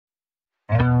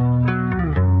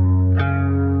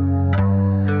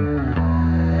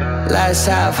Let's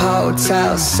have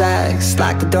hotel sex,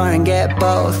 lock the door and get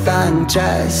both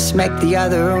undressed. Make the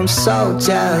other room so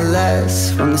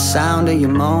jealous from the sound of you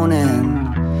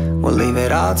moaning. We'll leave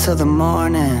it all till the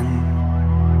morning.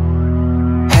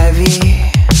 Heavy,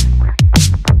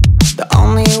 the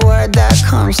only word that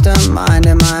comes to mind.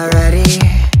 Am I ready?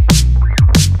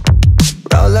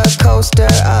 Roller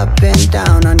coaster up and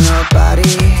down on your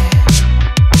body.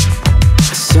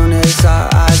 As soon as our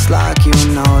eyes lock, you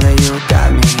know that you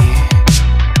got me.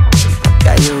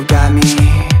 Yeah, you got me.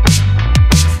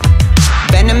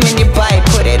 Venom in your bite,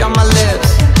 put it on my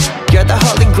lips. You're the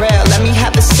holy grail, let me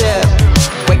have a sip.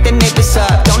 Wake the neighbors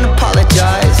up, don't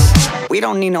apologize. We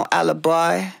don't need no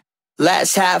alibi.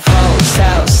 Let's have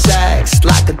hotel sex,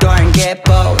 lock the door and get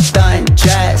both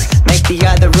undressed. Make the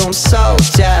other room so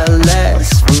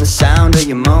jealous from the sound of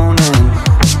you moaning.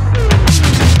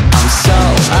 I'm so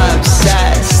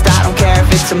obsessed, I don't care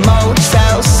if it's a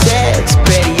Motel 6.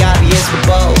 Pretty obvious we're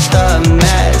both a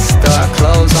mess. Throw our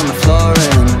clothes on the floor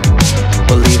and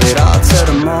we'll leave it all till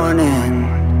the morning.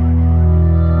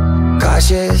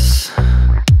 Cautious,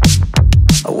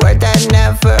 a word that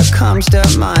never comes to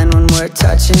mind when we're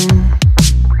touching.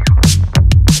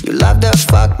 You love to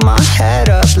fuck my head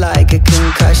up like a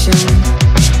concussion.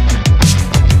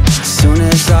 As soon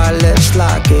as our lips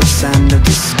lock, it's end of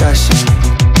discussion.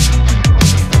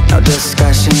 No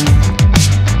discussion.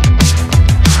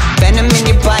 Venom in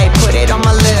your bite, put it on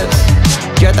my lips.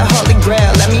 You're the holy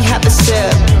grail, let me have a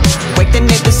sip. Wake the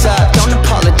neighbors up, don't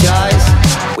apologize.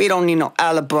 We don't need no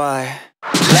alibi.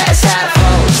 Let's have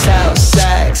hotel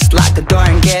sex, lock the door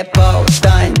and get both